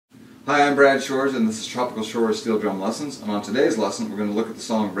Hi, I'm Brad Shores, and this is Tropical Shores Steel Drum Lessons, and on today's lesson we're going to look at the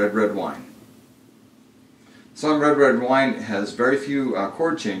song Red Red Wine. The song Red Red Wine has very few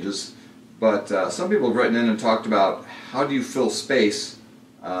chord changes, but some people have written in and talked about how do you fill space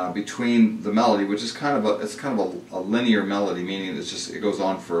between the melody, which is kind of a linear melody, meaning it goes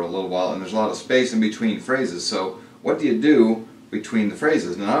on for a little while and there's a lot of space in between phrases. So what do you do between the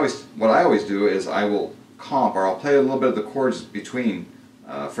phrases? And what I always do is I will comp, or I'll play a little bit of the chords between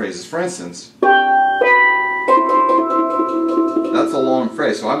phrases. For instance, that's a long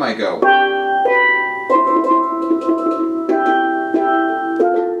phrase, so I might go.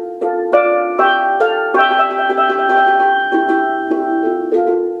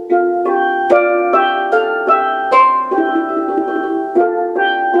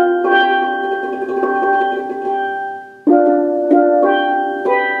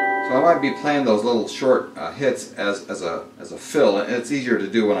 So I might be playing those little short hits as a fill, and it's easier to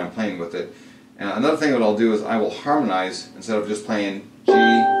do when I'm playing with it. Another thing that I'll do is I will harmonize. Instead of just playing G,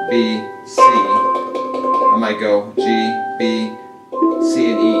 B, C, I might go G, B,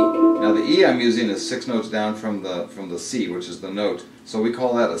 C, and E. Now the E I'm using is 6 notes down from the C, which is the note. So we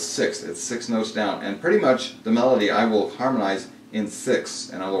call that a sixth. It's 6 notes down, and pretty much the melody I will harmonize in 6,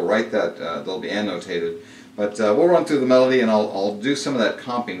 and I will write that. They'll be annotated. But we'll run through the melody, and I'll do some of that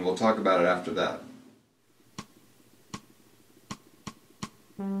comping. We'll talk about it after that.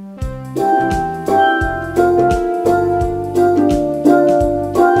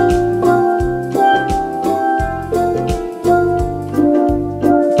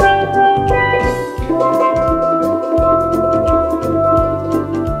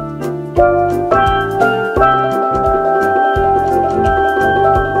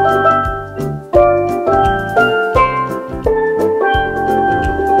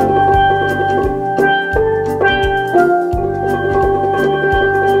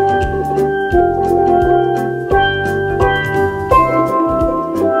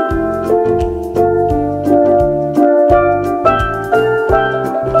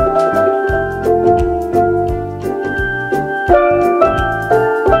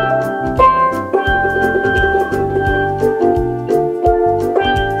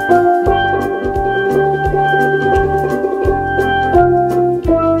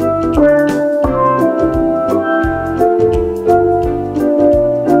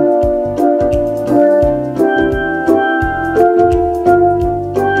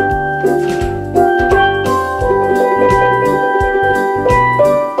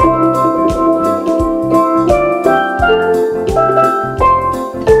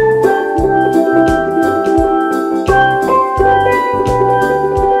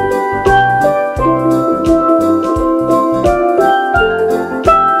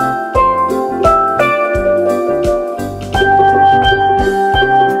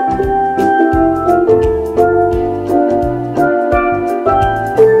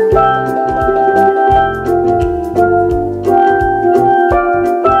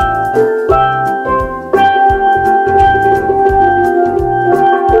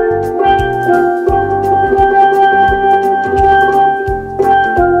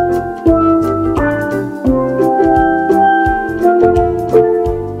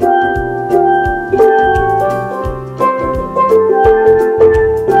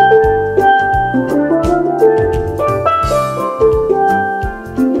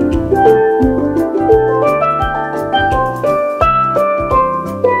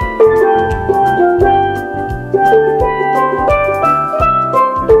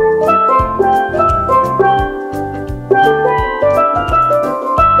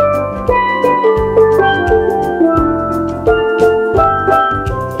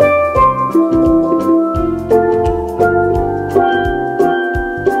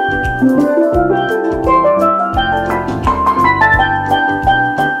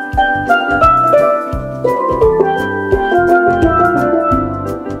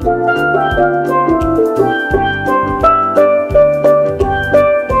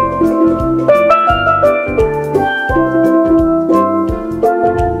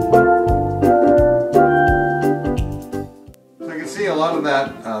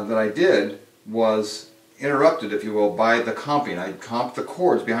 That I did was interrupted, if you will, by the comping. I comped the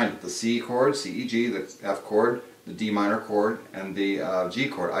chords behind it, the C chord, C, E, G, the F chord, the D minor chord, and the G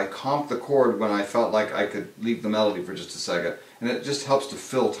chord. I comped the chord when I felt like I could leave the melody for just a second, and it just helps to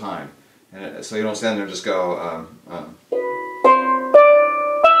fill time. And so you don't stand there and just go,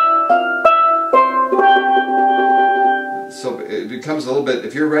 So it becomes a little bit,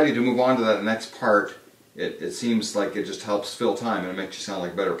 if you're ready to move on to that next part, it seems like it just helps fill time and it makes you sound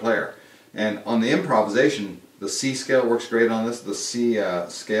like a better player. And on the improvisation The C scale works great on this. The C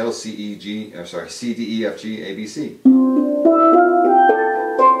scale, C, E, G, sorry, C, D, E, F, G, A, B, C.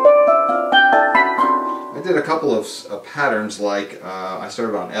 I did a couple of patterns, like I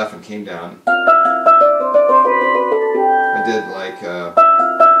started on F and came down. I did like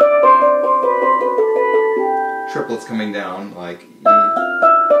triplets coming down, like E,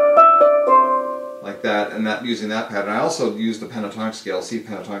 like that, and that using that pattern. I also used the pentatonic scale, C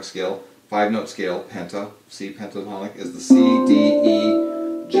pentatonic scale, 5-note scale, penta, C pentatonic is the C, D, E,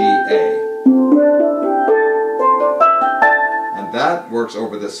 G, A. And that works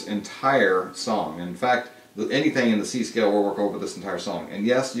over this entire song. In fact, anything in the C scale will work over this entire song. And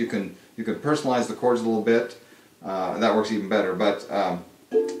yes, you can personalize the chords a little bit, and that works even better, but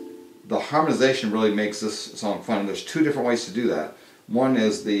the harmonization really makes this song fun. There's two different ways to do that. One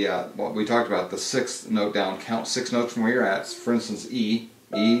is the what we talked about, the 6th note down, count 6 notes from where you're at. For instance, E,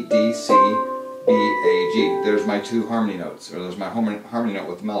 E, D, C, B, A, G. There's my 2 harmony notes, or there's my harmony note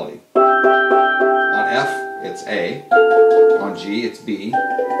with the melody. On F, it's A. On G, it's B.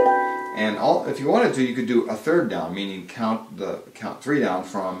 And if you wanted to, you could do a 3rd down, meaning count 3 down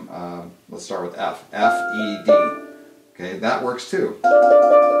from, let's start with F. F, E, D. Okay, that works too.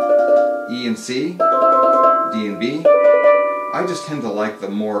 E and C, D and B. I just tend to like the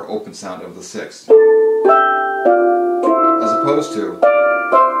more open sound of the 6th, as opposed to,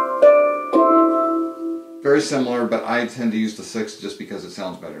 very similar, but I tend to use the 6th just because it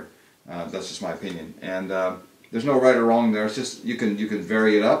sounds better. That's just my opinion. And there's no right or wrong there. It's just you can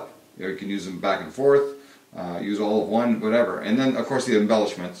vary it up. You can use them back and forth. Use all of one, whatever. And then, of course, the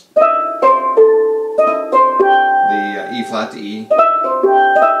embellishments. The E flat to E.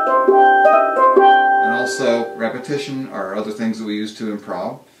 And also repetition are other things that we use to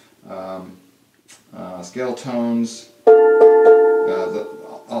improv. Scale tones.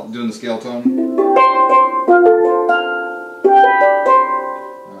 Doing the scale tone.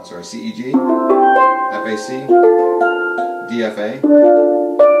 Sorry, C, E, G, F, A, C, D, F, A,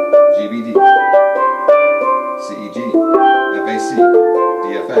 G, B, D, C, E, G, F, A, C, D,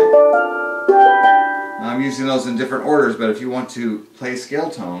 F, A. Now I'm using those in different orders, but if you want to play scale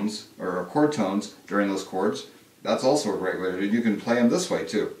tones or chord tones during those chords, that's also a great way to do it. You can play them this way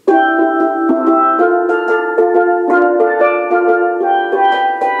too.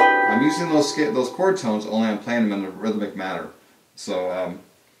 I'm using those chord tones, only I'm playing them in a rhythmic manner. So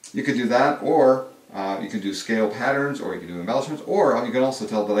you could do that, or you can do scale patterns, or you can do embellishments, or you can also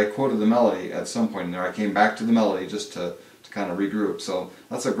tell that I quoted the melody at some point in there. I came back to the melody just to kind of regroup. So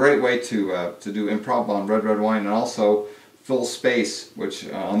that's a great way to do improv on Red Red Wine, and also fill space, which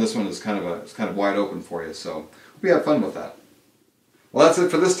on this one is kind of wide open for you. So we have fun with that. Well, that's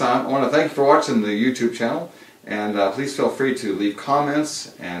it for this time. I want to thank you for watching the YouTube channel, and please feel free to leave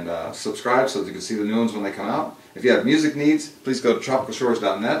comments and subscribe so that you can see the new ones when they come out. If you have music needs, please go to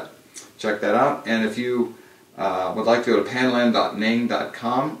tropicalshores.net. Check that out. And if you would like to go to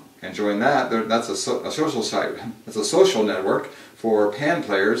panland.ning.com and join that, that's a social site. It's a social network for pan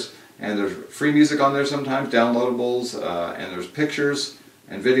players, and there's free music on there sometimes, downloadables, and there's pictures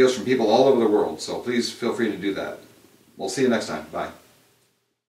and videos from people all over the world. So please feel free to do that. We'll see you next time. Bye.